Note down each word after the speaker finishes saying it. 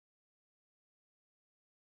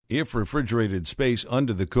If refrigerated space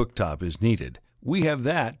under the cooktop is needed, we have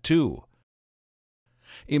that too.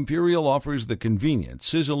 Imperial offers the convenient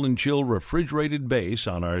Sizzle and Chill refrigerated base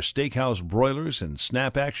on our steakhouse broilers and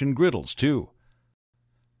snap-action griddles too.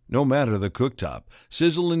 No matter the cooktop,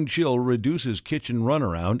 Sizzle and Chill reduces kitchen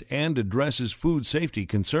runaround and addresses food safety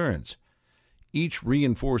concerns. Each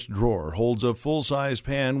reinforced drawer holds a full-size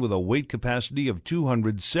pan with a weight capacity of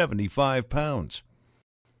 275 pounds.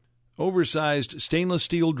 Oversized stainless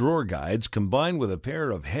steel drawer guides combine with a pair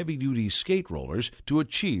of heavy-duty skate rollers to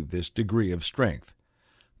achieve this degree of strength.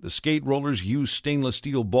 The skate rollers use stainless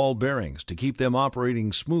steel ball bearings to keep them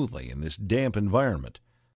operating smoothly in this damp environment.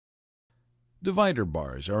 Divider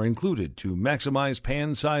bars are included to maximize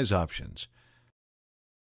pan size options.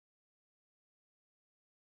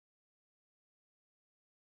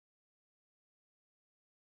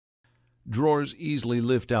 Drawers easily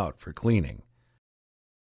lift out for cleaning.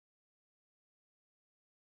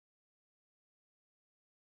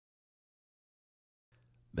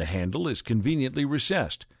 The handle is conveniently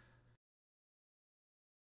recessed.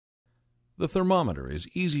 The thermometer is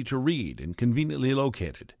easy to read and conveniently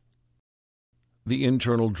located. The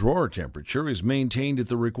internal drawer temperature is maintained at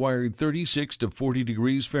the required 36 to 40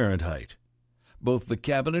 degrees Fahrenheit. Both the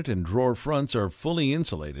cabinet and drawer fronts are fully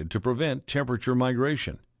insulated to prevent temperature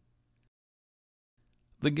migration.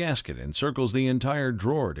 The gasket encircles the entire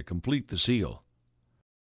drawer to complete the seal.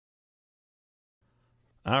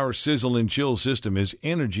 Our Sizzle and Chill system is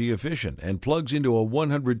energy efficient and plugs into a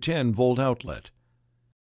 110-volt outlet.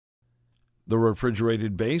 The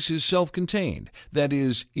refrigerated base is self-contained. That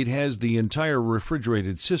is, it has the entire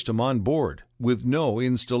refrigerated system on board, with no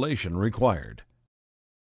installation required.